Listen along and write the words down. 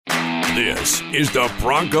This is the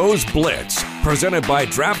Broncos Blitz, presented by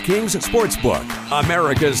DraftKings Sportsbook,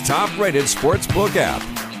 America's top-rated sportsbook app.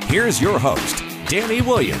 Here's your host, Danny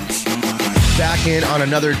Williams. Back in on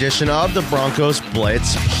another edition of the Broncos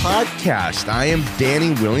Blitz podcast. I am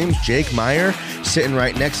Danny Williams. Jake Meyer sitting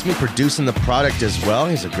right next to me, producing the product as well.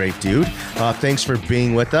 He's a great dude. Thanks for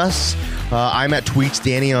being with us. I'm at Tweets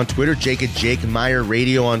Danny on Twitter, Jake at Jake Meyer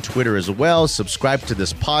Radio on Twitter as well. Subscribe to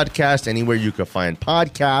this podcast anywhere you can find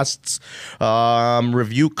podcasts.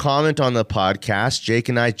 Review, comment on the podcast. Jake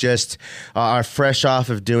and I just are fresh off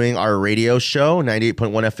of doing our radio show,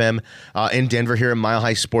 98.1 FM in Denver here at Mile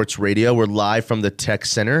High Sports Radio. We're live from the Tech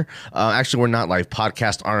Center. Actually, we're not live.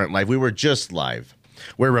 Podcasts aren't live. We were just live.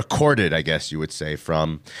 We're recorded, I guess you would say,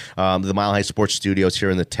 from the Mile High Sports Studios here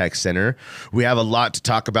in the Tech Center. We have a lot to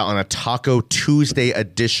talk about on a Taco Tuesday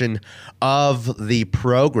edition of the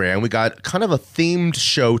program. We got kind of a themed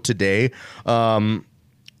show today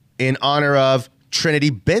in honor of Trinity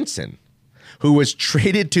Benson, who was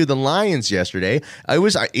traded to the Lions yesterday. I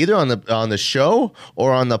was either on the show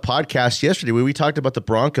or on the podcast yesterday where we talked about the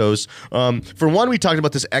Broncos. For one, we talked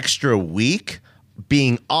about this extra week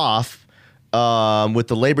being off with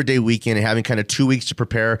the Labor Day weekend and having kind of 2 weeks to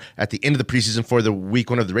prepare at the end of the preseason for the week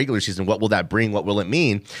one of the regular season. What will that bring? What will it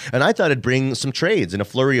mean? And I thought it'd bring some trades and a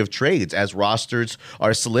flurry of trades as rosters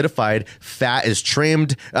are solidified. Fat is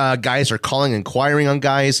trimmed. Guys are inquiring on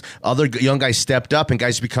guys. Other young guys stepped up and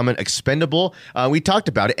guys becoming expendable. We talked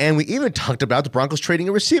about it, and we even talked about the Broncos trading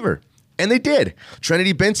a receiver. And they did.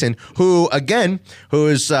 Trinity Benson, who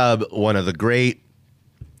is one of the great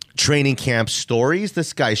training camp stories.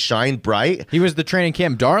 This guy shined bright. He was the training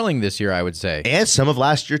camp darling this year, I would say. And some of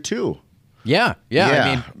last year, too. Yeah.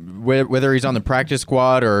 I mean, whether he's on the practice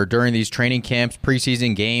squad or during these training camps,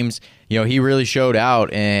 preseason games, he really showed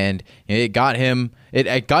out, and it got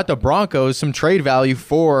the Broncos some trade value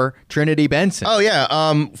for Trinity Benson. Oh, yeah.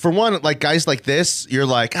 For one, like guys like this, you're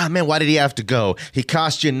like, oh, man, why did he have to go? He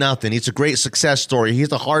cost you nothing. He's a great success story.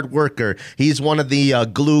 He's a hard worker. He's one of the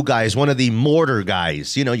glue guys, one of the mortar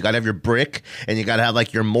guys. You got to have your brick, and you got to have,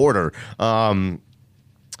 like, your mortar.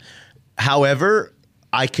 However,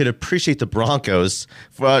 I could appreciate the Broncos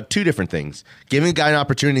for two different things. Giving a guy an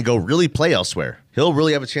opportunity to go really play elsewhere. He'll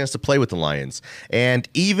really have a chance to play with the Lions. And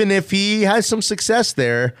even if he has some success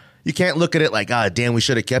there, you can't look at it like, damn, we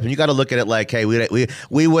should have kept him. You got to look at it like, hey,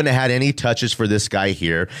 we wouldn't have had any touches for this guy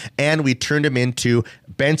here. And we turned him into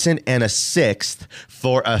Benson and a 6th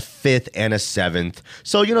for a 5th and a 7th.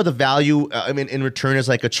 So, the value, in return is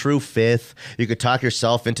like a true 5th. You could talk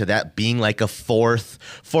yourself into that being like a 4th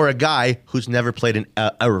for a guy who's never played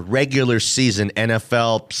a regular season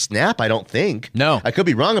NFL snap, I don't think. No. I could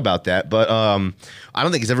be wrong about that, but I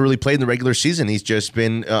don't think he's ever really played in the regular season. He's just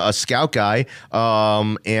been a scout guy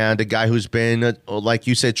and a guy who's been, like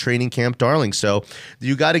you said, training camp darling. So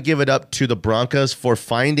you got to give it up to the Broncos for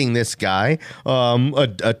finding this guy,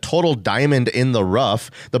 a total diamond in the rough.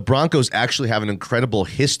 The Broncos actually have an incredible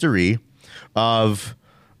history of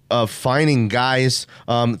finding guys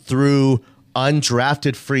through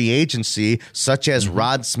undrafted free agency, such as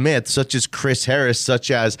Rod Smith, such as Chris Harris,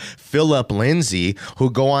 such as Phillip Lindsay, who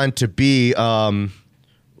go on to be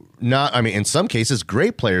in some cases,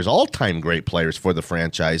 great players, all-time great players for the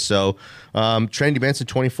franchise. So, Trinity Benson,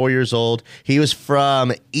 24 years old. He was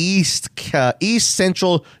from East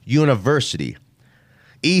Central University.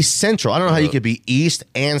 East Central. I don't know how you could be East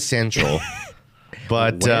and Central.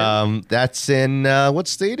 But that's in, what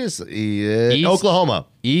state is it? Oklahoma.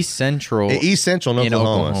 East Central in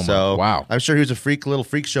Oklahoma. So wow. I'm sure he was a little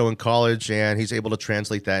freak show in college, and he's able to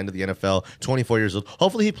translate that into the NFL. 24 years old.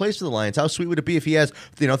 Hopefully he plays for the Lions. How sweet would it be if he has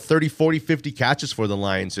 30, 40, 50 catches for the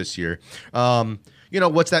Lions this year?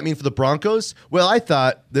 What's that mean for the Broncos? Well, I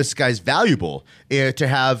thought this guy's valuable to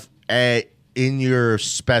have in your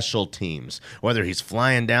special teams, whether he's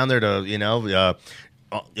flying down there to,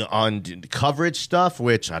 on coverage stuff,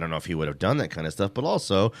 which I don't know if he would have done that kind of stuff, but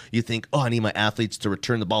also you think, I need my athletes to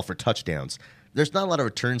return the ball for touchdowns. There's not a lot of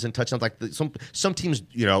returns and touchdowns. Like some teams,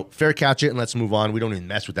 fair catch it and let's move on. We don't even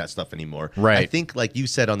mess with that stuff anymore. Right. I think, like you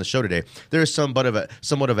said on the show today, there is somewhat of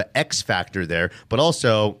an X factor there, but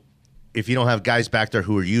also if you don't have guys back there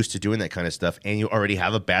who are used to doing that kind of stuff and you already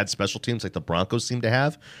have a bad special teams like the Broncos seem to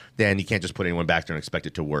have, then you can't just put anyone back there and expect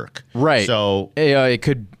it to work. Right. So it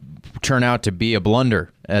could turn out to be a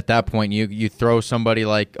blunder. At that point, you throw somebody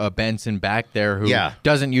like Benson back there who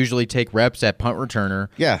doesn't usually take reps at punt returner,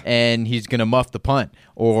 and he's going to muff the punt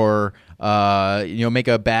or make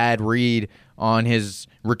a bad read on his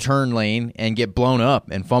return lane and get blown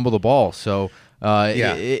up and fumble the ball. So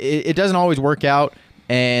it doesn't always work out.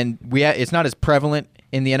 And it's not as prevalent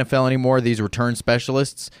in the NFL anymore, these return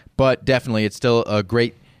specialists, but definitely it's still a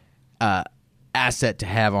great asset to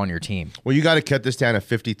have on your team. Well, you got to cut this down to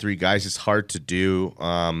 53 guys. It's hard to do.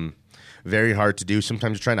 Very hard to do.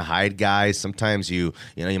 Sometimes you're trying to hide guys. Sometimes you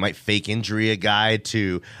might fake injury a guy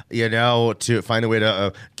to find a way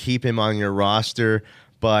to keep him on your roster.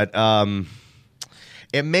 But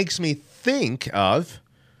it makes me think of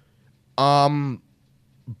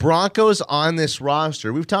Broncos on this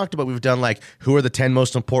roster. We've done like who are the 10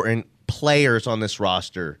 most important players on this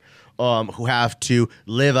roster who have to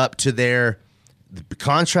live up to their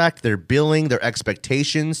contract, their billing, their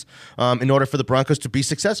expectations in order for the Broncos to be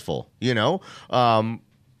successful,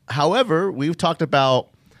 however, we've talked about,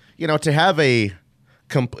 to have a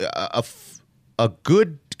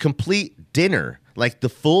good, complete dinner, like the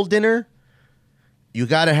full dinner, you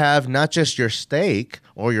got to have not just your steak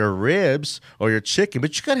or your ribs or your chicken,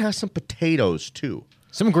 but you got to have some potatoes too.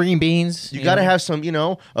 Some green beans. You got to have some, you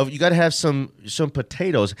got to have some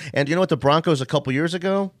potatoes. And you know what? The Broncos a couple years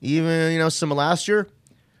ago, even, some last year,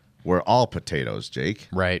 were all potatoes, Jake.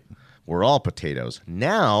 Right. We're all potatoes.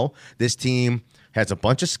 Now, this team has a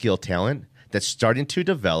bunch of skill talent that's starting to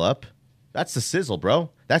develop. That's the sizzle,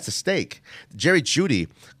 bro. That's a steak. Jerry Jeudy,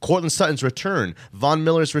 Cortland Sutton's return, Von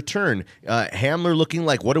Miller's return, Hamler looking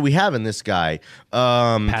like, what do we have in this guy?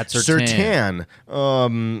 Pat Surtain.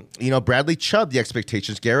 Bradley Chubb, the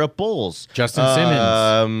expectations. Garrett Bowles. Justin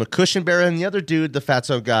Simmons. Cushenberry and the other dude, the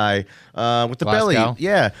fatso guy with the belly.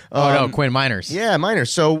 Yeah. Quinn Miners. Yeah,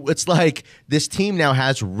 Miners. So it's like this team now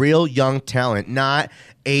has real young talent, not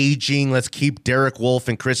aging. Let's keep Derek Wolfe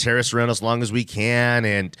and Chris Harris around as long as we can.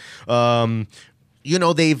 And,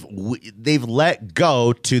 they've let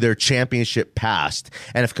go to their championship past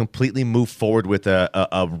and have completely moved forward with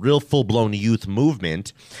a real full-blown youth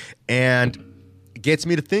movement. And it gets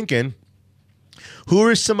me to thinking, who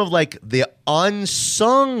are some of like the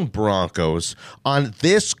unsung Broncos on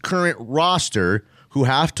this current roster who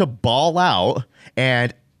have to ball out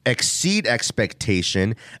and exceed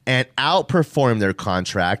expectation and outperform their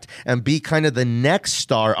contract and be kind of the next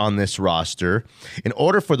star on this roster in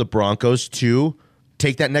order for the Broncos to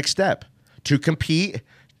take that next step, to compete,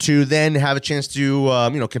 to then have a chance to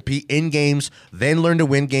compete in games, then learn to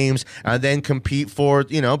win games, and then compete for,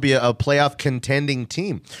 be a playoff contending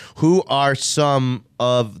team. Who are some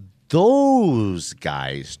of those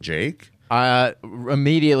guys, Jake?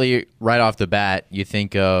 Immediately, right off the bat, you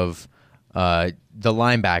think of the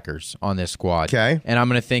linebackers on this squad. Okay. And I'm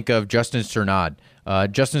going to think of Justin Strnad.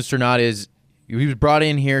 Justin Strnad he was brought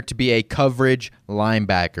in here to be a coverage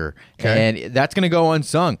linebacker. Okay. And that's going to go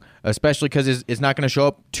unsung, especially because it's not going to show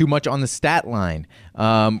up too much on the stat line.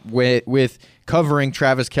 With covering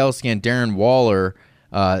Travis Kelce and Darren Waller,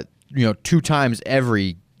 2 times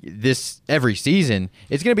every season,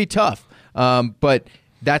 it's going to be tough. But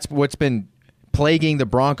that's what's been plaguing the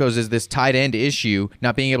Broncos is this tight end issue,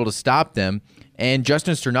 not being able to stop them. And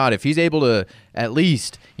Justin Strnad, if he's able to at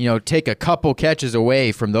least, take a couple catches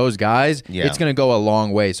away from those guys, it's going to go a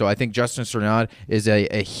long way. So I think Justin Strnad is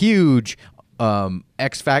a huge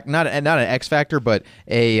X factor, not an X factor, but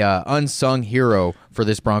a unsung hero for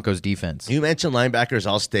this Broncos defense. You mentioned linebackers.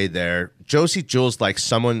 I'll stay there. Josie Jewell's like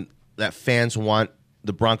someone that fans want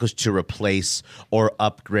the Broncos to replace or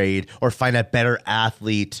upgrade or find a better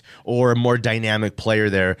athlete or a more dynamic player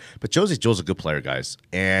there. But Josie Jewell's a good player, guys.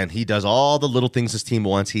 And he does all the little things this team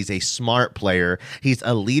wants. He's a smart player. He's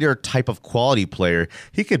a leader type of quality player.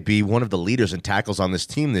 He could be one of the leaders in tackles on this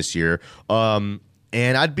team this year. And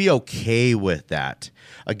I'd be okay with that.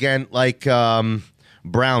 Again, like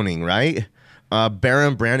Browning, right?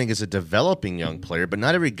 Baron Browning is a developing young player, but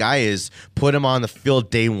not every guy is put him on the field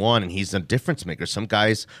day one and he's a difference maker. Some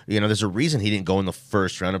guys, there's a reason he didn't go in the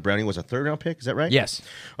first round. And Browning was a third-round pick. Is that right? Yes.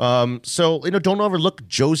 So, don't overlook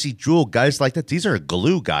Josie Jewell, guys like that. These are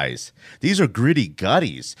glue guys. These are gritty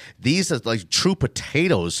gutties. These are like true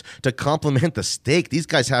potatoes to complement the steak. These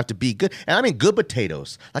guys have to be good. And I mean good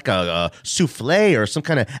potatoes, like a souffle or some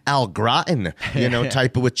kind of au gratin,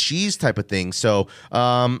 type of with cheese type of thing. So,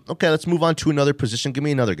 okay, let's move on to another position. Give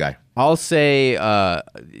me another guy. I'll say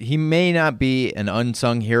he may not be an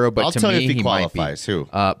unsung hero, but I'll to tell me you if he qualifies. Might be.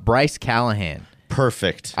 Who? Bryce Callahan.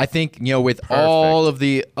 Perfect. I think, with all of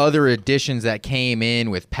the other additions that came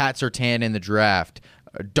in with Pat Surtain in the draft,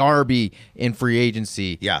 Darby in free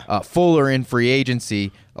agency, Fuller in free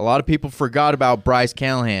agency, a lot of people forgot about Bryce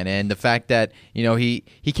Callahan, and the fact that, he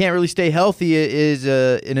can't really stay healthy is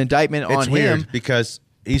an indictment on him. It's weird because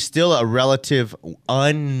he's still a relative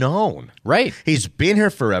unknown. Right. He's been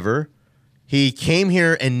here forever. He came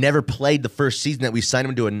here and never played the first season that we signed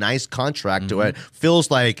him to a nice contract. Mm-hmm. It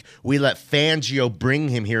feels like we let Fangio bring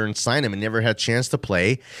him here and sign him and never had a chance to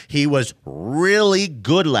play. He was really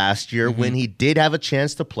good last year when he did have a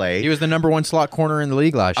chance to play. He was the number 1 slot corner in the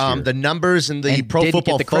league last year. The numbers and the Pro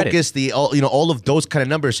Football Focus, all of those kind of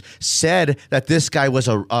numbers said that this guy was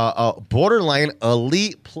a borderline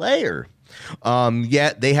elite player.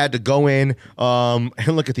 Yet they had to go in and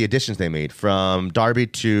look at the additions they made from Darby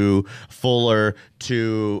to Fuller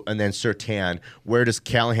and then Surtain. Where does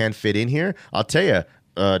Callahan fit in here? I'll tell you,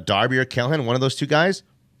 Darby or Callahan, one of those two guys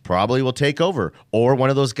probably will take over, or one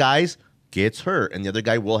of those guys gets hurt and the other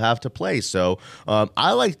guy will have to play. So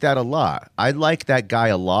I like that a lot. I like that guy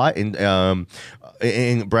a lot in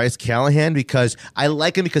Bryce Callahan because I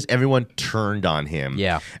like him because everyone turned on him.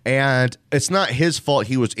 Yeah. And it's not his fault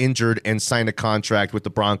he was injured and signed a contract with the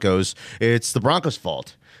Broncos. It's the Broncos'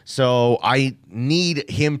 fault. So I need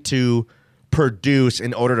him to produce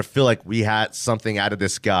in order to feel like we had something out of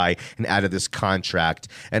this guy and out of this contract.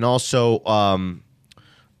 And also,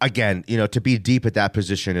 again, to be deep at that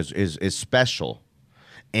position is special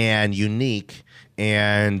and unique.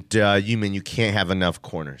 And you can't have enough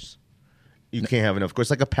corners. You can't have enough. Of course,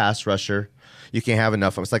 like a pass rusher, you can't have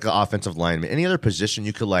enough. It's like an offensive lineman. Any other position,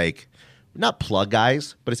 you could not plug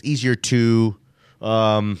guys, but it's easier to,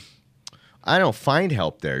 find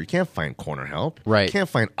help there. You can't find corner help. Right. You can't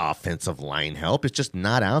find offensive line help. It's just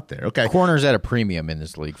not out there. Okay. Corner's at a premium in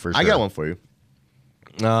this league, for sure. I got one for you.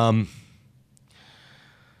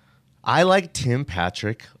 I like Tim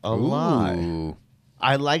Patrick a lot.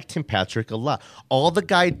 I like Tim Patrick a lot. All the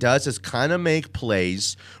guy does is kind of make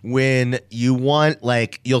plays when you want,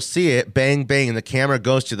 you'll see it, bang, bang, and the camera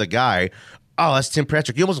goes to the guy. Oh, that's Tim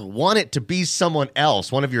Patrick. You almost want it to be someone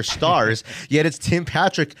else, one of your stars, yet it's Tim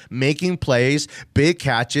Patrick making plays, big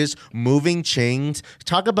catches, moving chains.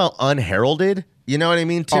 Talk about unheralded. You know what I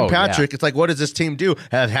mean? Tim Patrick, It's like, what does this team do?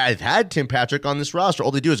 I've had Tim Patrick on this roster.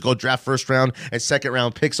 All they do is go draft first round and second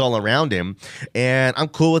round picks all around him. And I'm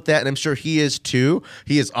cool with that, and I'm sure he is too.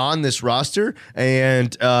 He is on this roster.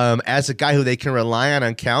 And as a guy who they can rely on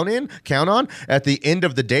and count on, at the end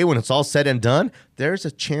of the day when it's all said and done, there's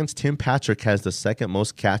a chance Tim Patrick has the second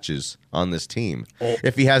most catches on this team. Oh.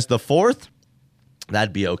 If he has the fourth,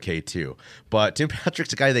 that'd be okay too. But Tim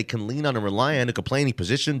Patrick's a guy they can lean on and rely on, who can play any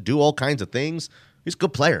position, do all kinds of things. He's a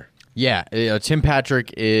good player. Yeah, Tim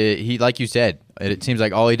Patrick, he like you said, it seems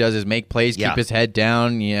like all he does is make plays, keep his head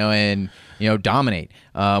down, and dominate.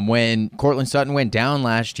 When Cortland Sutton went down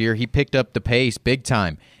last year, he picked up the pace big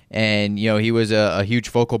time, and he was a huge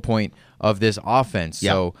focal point of this offense.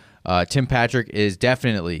 Yeah. So Tim Patrick is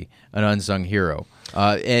definitely an unsung hero.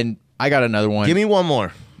 And I got another one. Give me one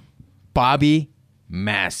more. Bobby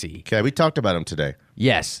Massey. Okay, we talked about him today.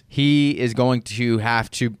 Yes, he is going to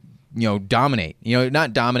have to dominate.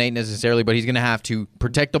 Not dominate necessarily, but he's going to have to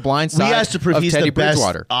protect the blind side. He has to prove of he's Teddy the best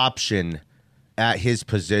Bridgewater. option at his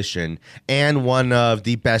position and one of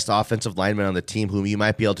the best offensive linemen on the team whom you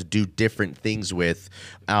might be able to do different things with.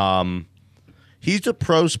 He's a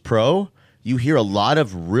pro's pro. You hear a lot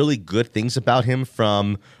of really good things about him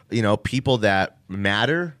from, people that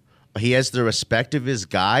matter. He has the respect of his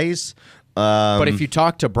guys. But if you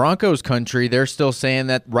talk to Broncos country, they're still saying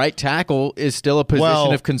that right tackle is still a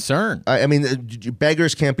position of concern. I mean,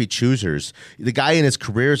 beggars can't be choosers. The guy in his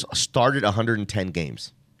career started 110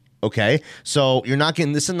 games. Okay, so you're not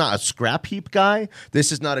getting. This is not a scrap heap guy.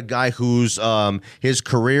 This is not a guy whose his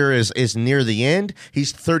career is near the end.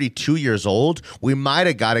 He's 32 years old. We might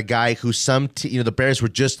have got a guy who the Bears were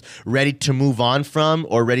just ready to move on from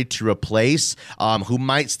or ready to replace, who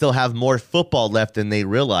might still have more football left than they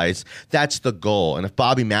realize. That's the goal. And if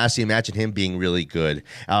Bobby Massey, imagine him being really good,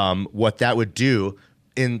 what that would do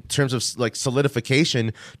in terms of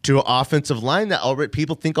solidification to an offensive line that already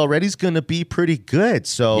people think already is going to be pretty good.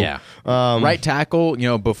 So right tackle,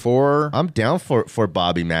 before I'm down for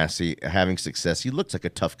Bobby Massey having success. He looks like a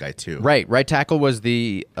tough guy too. Right tackle was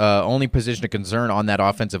the only position of concern on that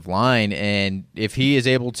offensive line, and if he is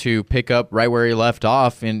able to pick up right where he left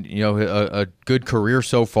off, and a good career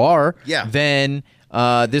so far, then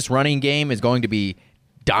this running game is going to be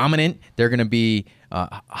dominant. They're going to be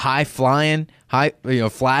high flying,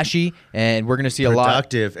 flashy, and we're going to see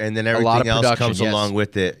productive, and then everything else comes along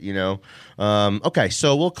with it. Okay,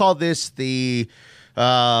 so we'll call this the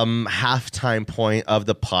halftime point of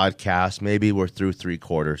the podcast. Maybe we're through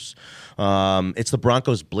 3/4. It's the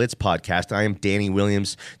Broncos Blitz podcast. I am Danny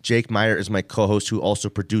Williams. Jake Meyer is my co-host who also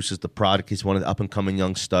produces the product. He's one of the up-and-coming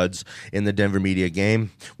young studs in the Denver media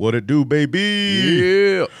game. What it do, baby?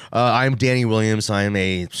 Yeah. I'm Danny Williams. I am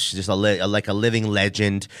like a living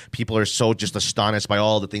legend. People are so just astonished by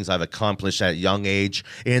all the things I've accomplished at a young age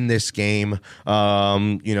in this game.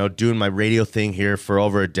 Doing my radio thing here for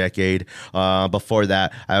over a decade. Before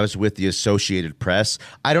that, I was with the Associated Press.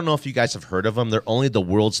 I don't know if you guys have heard of them. They're only the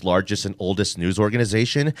world's largest and oldest news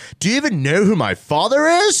organization. Do you even know who my father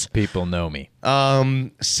is? People know me.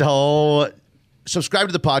 So subscribe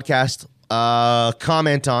to the podcast,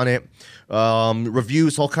 comment on it,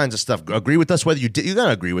 reviews, all kinds of stuff. Agree with us, whether you're going to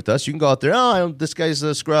agree with us. You can go out there, this guy's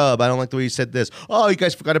a scrub. I don't like the way you said this. Oh, you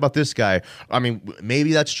guys forgot about this guy. I mean,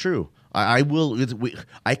 maybe that's true. I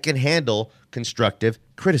can handle constructive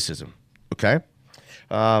criticism. Okay.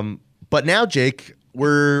 But now, Jake,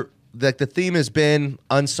 the theme has been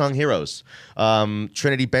unsung heroes.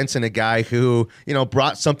 Trinity Benson, a guy who,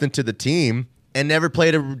 brought something to the team and never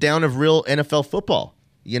played a down of real NFL football,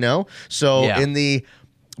 So in the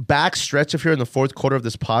back stretch of here in the fourth quarter of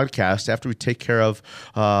this podcast, after we take care of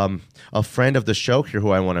a friend of the show here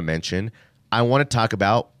who I want to mention, I want to talk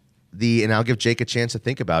about and I'll give Jake a chance to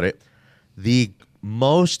think about it, the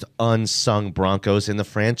most unsung Broncos in the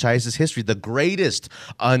franchise's history, the greatest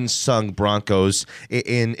unsung Broncos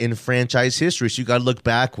in franchise history. So you got to look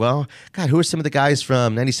back. Well, God, who are some of the guys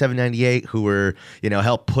from 97, 98 who were,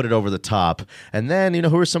 helped put it over the top? And then,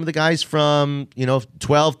 who are some of the guys from,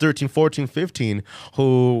 12, 13, 14, 15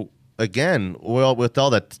 who, again, well, with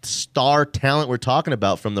all that star talent we're talking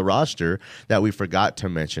about from the roster that we forgot to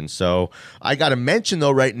mention. So I got to mention,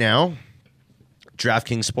 though, right now,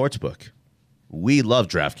 DraftKings Sportsbook. We love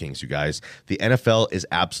DraftKings, you guys. The NFL is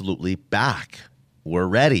absolutely back. We're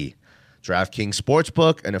ready. DraftKings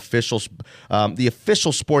Sportsbook, the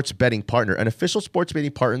official sports betting partner, an official sports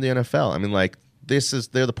betting partner in the NFL. I mean,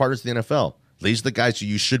 they're the partners of the NFL. These are the guys who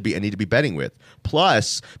you should be and need to be betting with.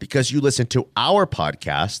 Plus, because you listen to our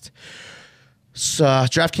podcast,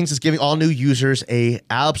 DraftKings is giving all new users a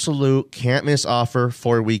absolute can't miss offer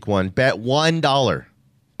for week one. Bet $1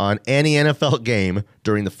 on any NFL game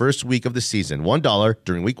during the first week of the season, $1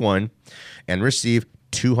 during week one, and receive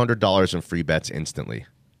 $200 in free bets instantly,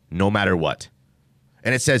 no matter what.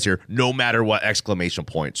 And it says here, no matter what, exclamation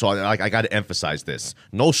point. So I got to emphasize this.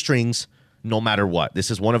 No strings, no matter what. This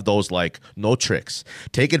is one of those, no tricks.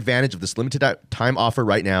 Take advantage of this limited time offer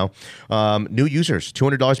right now. New users,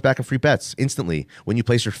 $200 back in free bets instantly. When you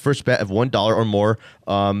place your first bet of $1 or more,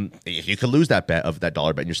 you could lose that bet of that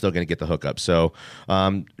dollar bet, and you're still going to get the hookup. So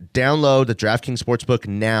download the DraftKings Sportsbook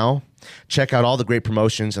now. Check out all the great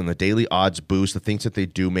promotions and the daily odds boost. The things that they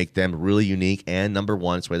do make them really unique and number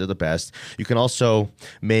one. It's why they're the best. You can also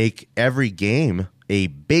make every game a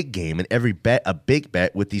big game and every bet a big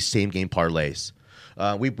bet with these same game parlays.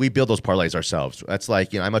 We build those parlays ourselves. That's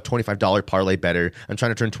I'm a $25 parlay bettor. I'm trying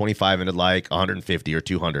to turn 25 into 150 or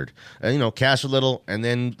 200. And, cash a little, and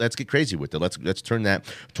then let's get crazy with it. Let's turn that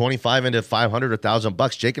 25 into 500 or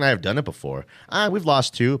 $1,000. Jake and I have done it before. We've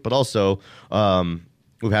lost too, but also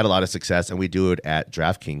we've had a lot of success, and we do it at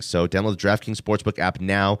DraftKings. So download the DraftKings Sportsbook app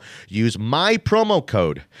now. Use my promo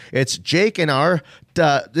code. It's Jake and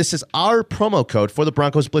this is our promo code for the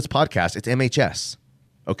Broncos Blitz podcast. It's MHS.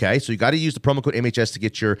 Okay, so you got to use the promo code MHS to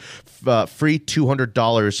get your free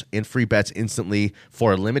 $200 in free bets instantly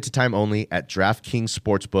for a limited time only at DraftKings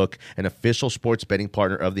Sportsbook, an official sports betting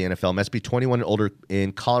partner of the NFL. Must be 21 and older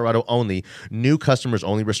in Colorado only. New customers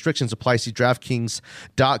only. Restrictions apply. See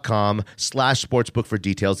DraftKings.com/sportsbook for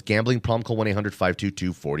details. Gambling problem, call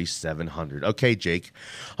 1-800-522-4700. Okay, Jake.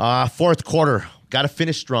 Fourth quarter. Got to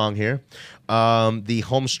finish strong here. The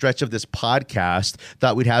home stretch of this podcast,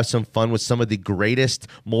 thought we'd have some fun with some of the greatest,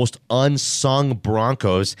 most unsung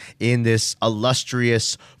Broncos in this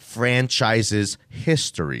illustrious franchise's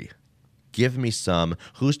history. Give me some.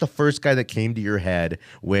 Who's the first guy that came to your head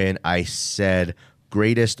when I said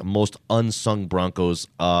greatest, most unsung Broncos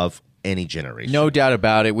of any generation? No doubt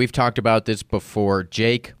about it. We've talked about this before.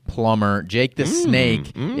 Jake Plummer, Jake the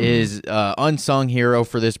Snake, is unsung hero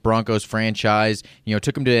for this Broncos franchise.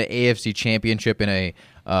 Took him to the AFC Championship in a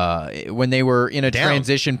when they were in a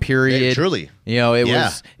transition period. Truly,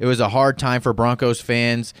 it was a hard time for Broncos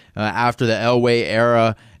fans after the Elway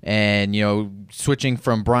era, and switching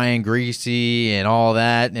from Brian Griese and all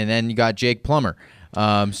that, and then you got Jake Plummer.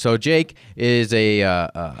 So Jake is a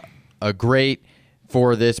great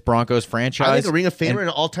for this Broncos franchise. I think a Ring of Famer and an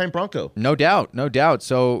all-time Bronco. No doubt.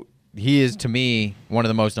 So he is, to me, one of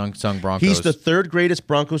the most unsung Broncos. He's the third greatest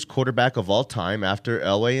Broncos quarterback of all time after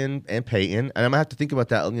Elway and Peyton. And I'm going to have to think about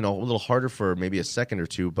that, a little harder for maybe a second or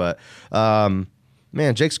two. But,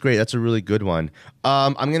 man, Jake's great. That's a really good one.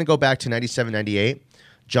 I'm going to go back to 97, 98.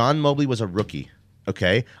 John Mobley was a rookie.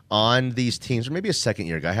 Okay, on these teams, or maybe a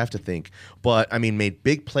second-year guy, I have to think. But, made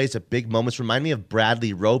big plays at big moments. Remind me of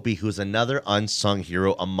Bradley Roby, who's another unsung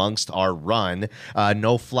hero amongst our run.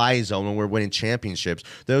 No-fly zone when we're winning championships.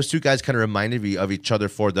 Those two guys kind of reminded me of each other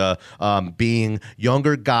for the being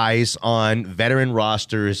younger guys on veteran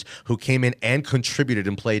rosters who came in and contributed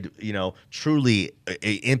and played, truly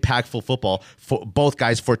impactful football. For both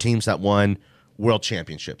guys for teams that won world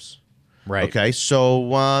championships. Right. Okay,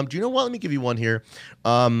 so do you know what? Let me give you one here.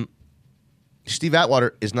 Steve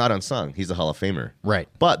Atwater is not unsung. He's a Hall of Famer. Right.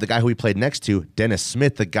 But the guy who he played next to, Dennis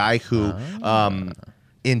Smith, the guy who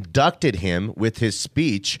inducted him with his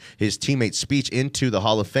speech, his teammate's speech, into the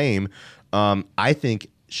Hall of Fame, I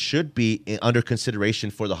think should be under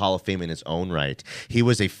consideration for the Hall of Fame in his own right. He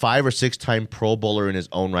was a 5 or 6 time Pro Bowler in his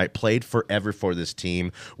own right, played forever for this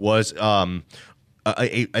team, was an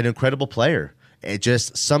incredible player. It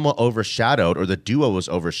just somewhat overshadowed, or the duo was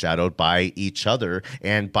overshadowed by each other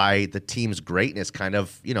and by the team's greatness kind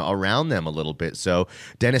of, around them a little bit. So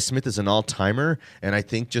Dennis Smith is an all-timer, and I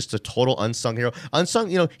think just a total unsung hero. Unsung,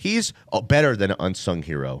 he's better than an unsung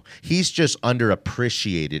hero. He's just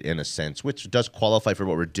underappreciated in a sense, which does qualify for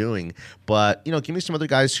what we're doing. But, give me some other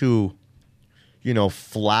guys who,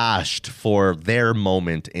 flashed for their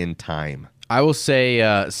moment in time. I will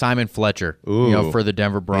say Simon Fletcher, for the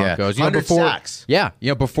Denver Broncos. Yeah. 100 sacks. Yeah,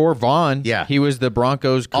 before Vaughn, he was the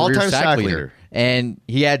Broncos' career all-time sack leader. And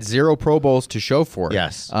he had 0 Pro Bowls to show for it.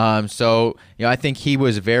 Yes. So, I think he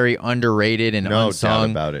was very underrated and unsung. No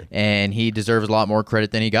doubt about it. And he deserves a lot more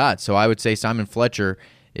credit than he got. So I would say Simon Fletcher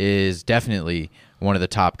is definitely one of the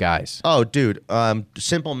top guys. Oh, dude.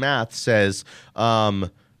 Simple math says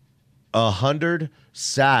 100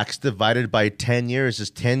 sacks divided by 10 years is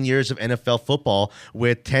 10 years of NFL football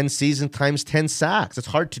with 10 seasons times 10 sacks. It's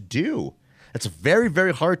hard to do. It's very,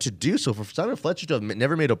 very hard to do. So for Simon Fletcher to have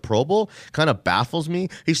never made a Pro Bowl kind of baffles me.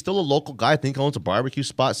 He's still a local guy. I think owns a barbecue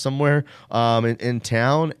spot somewhere in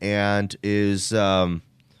town, and is a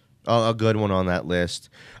good one on that list.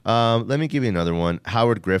 Let me give you another one.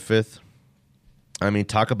 Howard Griffith.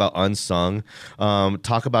 Talk about unsung.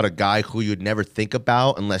 Talk about a guy who you'd never think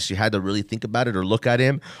about unless you had to really think about it or look at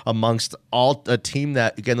him amongst a team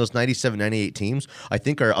that, again, those 97, 98 teams, I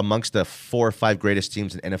think are amongst the 4 or 5 greatest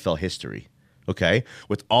teams in NFL history. Okay?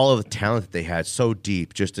 With all of the talent that they had, so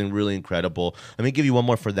deep, just really incredible. Let me give you one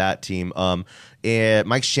more for that team.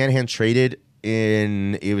 Mike Shanahan traded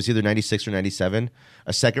it was either 96 or 97,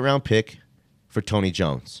 a second-round pick for Tony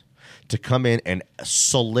Jones to come in and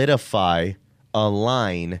solidify a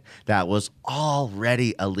line that was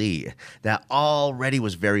already elite, that already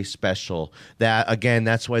was very special. That, again,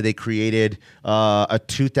 that's why they created a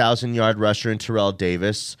 2,000-yard rusher in Terrell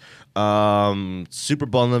Davis, Super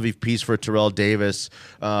Bowl MVPs for Terrell Davis,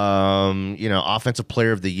 offensive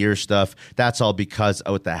player of the year stuff. That's all because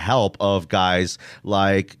with the help of guys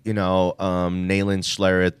like, Nayland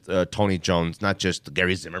Schlereth, Tony Jones, not just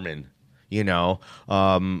Gary Zimmerman, Do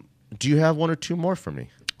you have one or two more for me?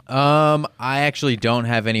 I actually don't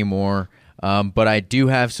have any more, but I do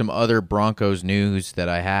have some other Broncos news that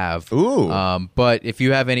I have. Ooh. But if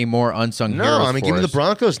you have any more unsung heroes give me the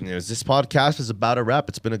Broncos news. This podcast is about a wrap.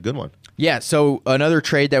 It's been a good one. Yeah, so another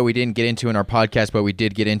trade that we didn't get into in our podcast, but we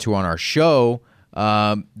did get into on our show,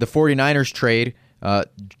 the 49ers trade,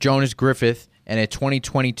 Jonas Griffith and a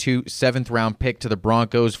 2022 7th-round pick to the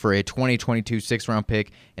Broncos for a 2022 6th-round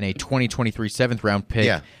pick and a 2023 7th-round pick.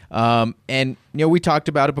 Yeah. And, we talked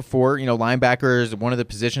about it before. Linebacker is one of the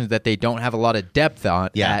positions that they don't have a lot of depth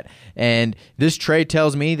at. And this trade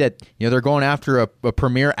tells me that, they're going after a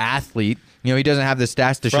premier athlete. He doesn't have the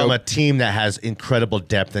stats to show. From a team that has incredible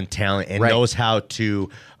depth and talent and knows how to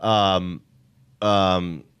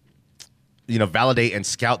validate and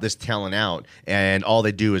scout this talent out, and all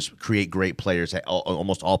they do is create great players at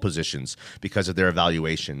almost all positions because of their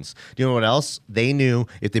evaluations. Do you know what else? They knew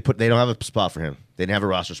if they don't have a spot for him. They didn't have a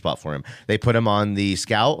roster spot for him. They put him on the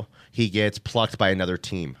scout. He gets plucked by another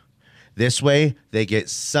team. This way, they get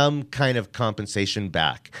some kind of compensation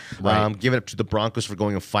back. Right. Give it up to the Broncos for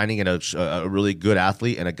going and finding a really good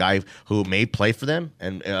athlete and a guy who may play for them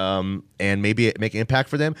and maybe make an impact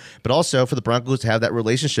for them, but also for the Broncos to have that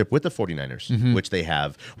relationship with the 49ers, which they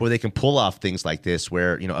have, where they can pull off things like this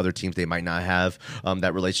where, other teams they might not have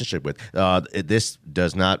that relationship with. This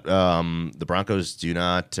does not, the Broncos do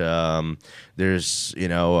not, are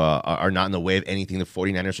not in the way of anything the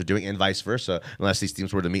 49ers are doing, and vice versa, unless these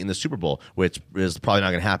teams were to meet in the Super Bowl, which is probably not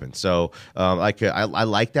going to happen. So I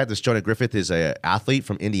like that. This Jonah Griffith is an athlete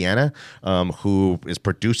from Indiana who is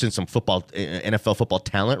producing some NFL football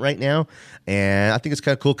talent right now. And I think it's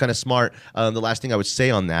kind of cool, kind of smart. The last thing I would say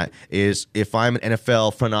on that is if I'm an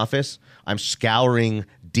NFL front office, I'm scouring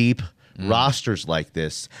deep rosters like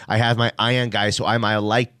this. I have my eye on guys who I might have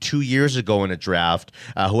liked 2 years ago in a draft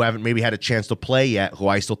who haven't maybe had a chance to play yet, who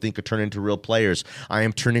I still think could turn into real players. I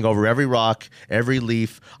am turning over every rock, every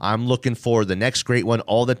leaf. I'm looking for the next great one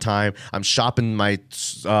all the time. I'm shopping my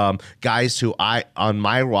guys who on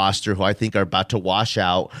my roster who I think are about to wash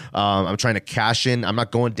out. I'm trying to cash in. I'm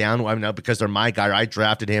not going down because they're my guy or I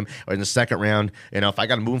drafted him or in the second round. If I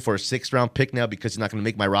got to move him for a 6th round pick now because he's not going to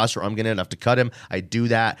make my roster, I'm going to have to cut him. I do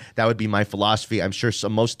that. That would be my philosophy. I'm sure a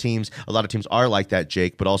lot of teams are like that,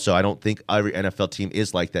 Jake, but also I don't think every NFL team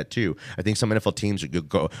is like that too. I think some NFL teams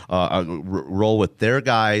go roll with their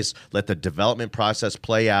guys, let the development process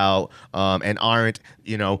play out, and aren't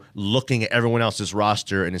looking at everyone else's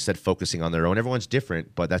roster and instead focusing on their own. Everyone's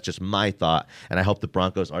different, but that's just my thought, and I hope the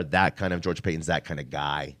Broncos are that kind of George Payton's that kind of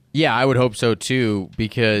guy. Yeah, I would hope so too,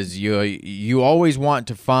 because you always want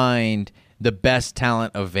to find the best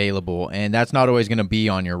talent available, and that's not always going to be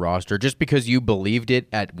on your roster. Just because you believed it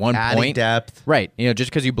at one point, depth, right? Just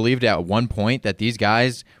because you believed at one point that these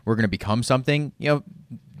guys were going to become something,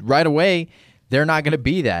 right away they're not going to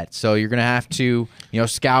be that. So you're going to have to,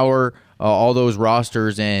 scour all those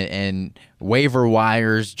rosters and waiver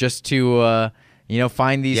wires just to,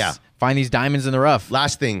 find these diamonds in the rough.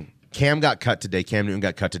 Last thing. Cam got cut today. Cam Newton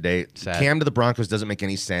got cut today. Sad. Cam to the Broncos doesn't make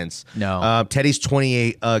any sense. No. Teddy's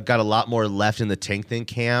 28, got a lot more left in the tank than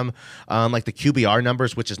Cam. Like the QBR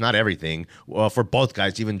numbers, which is not everything, for both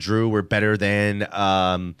guys, even Drew, were better than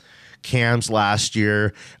Cam's last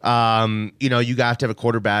year. You have to have a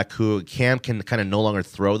quarterback who Cam can kind of no longer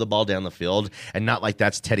throw the ball down the field, and not like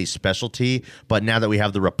that's Teddy's specialty. But now that we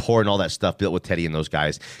have the rapport and all that stuff built with Teddy and those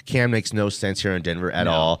guys, Cam makes no sense here in Denver at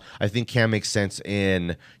all. I think Cam makes sense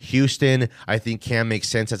in Houston. I think Cam makes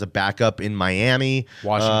sense as a backup in Miami.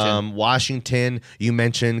 Washington. You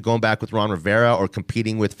mentioned going back with Ron Rivera or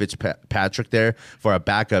competing with Fitzpatrick there for a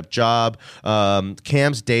backup job.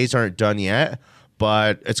 Cam's days aren't done yet,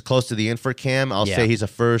 but it's close to the end for Cam. I'll say he's a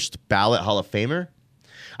first ballot Hall of Famer.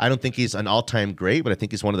 I don't think he's an all-time great, but I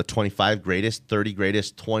think he's one of the 25 greatest, 30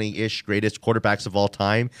 greatest, 20-ish greatest quarterbacks of all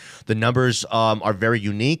time. The numbers are very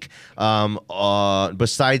unique.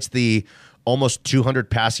 Besides the almost 200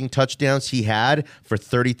 passing touchdowns he had for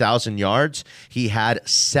 30,000 yards, he had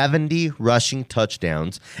 70 rushing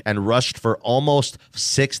touchdowns and rushed for almost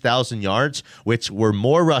 6,000 yards, which were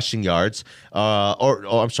more rushing yards,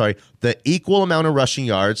 the equal amount of rushing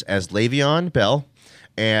yards as Le'Veon Bell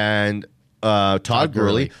and Todd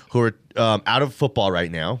Gurley, who are out of football right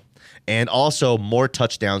now, and also more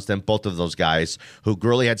touchdowns than both of those guys, who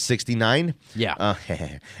Gurley had 69. Yeah.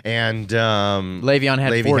 And Le'Veon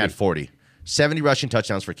had 40. 70 rushing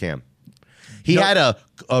touchdowns for Cam. He had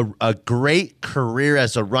a great career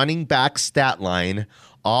as a running back stat line,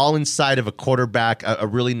 all inside of a quarterback, a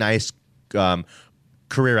really nice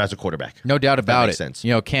career as a quarterback. No doubt about it. Sense.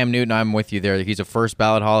 Cam Newton, I'm with you there. He's a first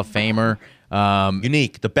ballot Hall of Famer.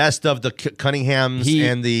 Unique. The best of the Cunninghams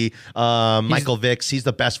and the Michael Vicks. He's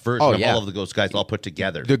the best version of all of those guys all put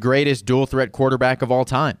together. The greatest dual threat quarterback of all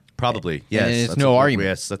time. Probably, yes. And it's no argument.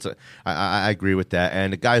 Yes, I agree with that.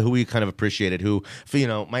 And a guy who we kind of appreciated, who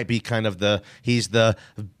might be kind of he's the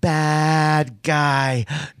bad guy.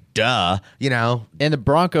 Duh, And the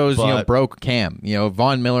Broncos, broke Cam.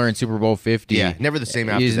 Von Miller in Super Bowl 50. Yeah, never the same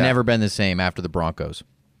after He's that. never been the same after the Broncos.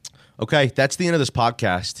 Okay, that's the end of this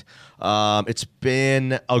podcast. It's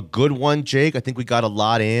been a good one, Jake. I think we got a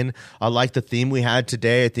lot in. I like the theme we had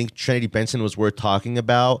today. I think Trinity Benson was worth talking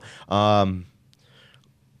about.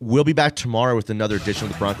 We'll be back tomorrow with another edition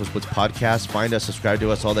of the Broncos Blitz podcast. Find us, subscribe to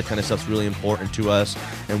us. All that kind of stuff's really important to us,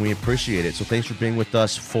 and we appreciate it. So thanks for being with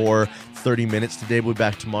us for 30 minutes today. We'll be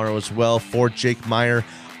back tomorrow as well. For Jake Meyer,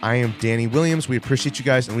 I am Danny Williams. We appreciate you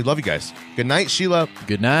guys, and we love you guys. Good night, Sheila.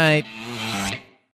 Good night.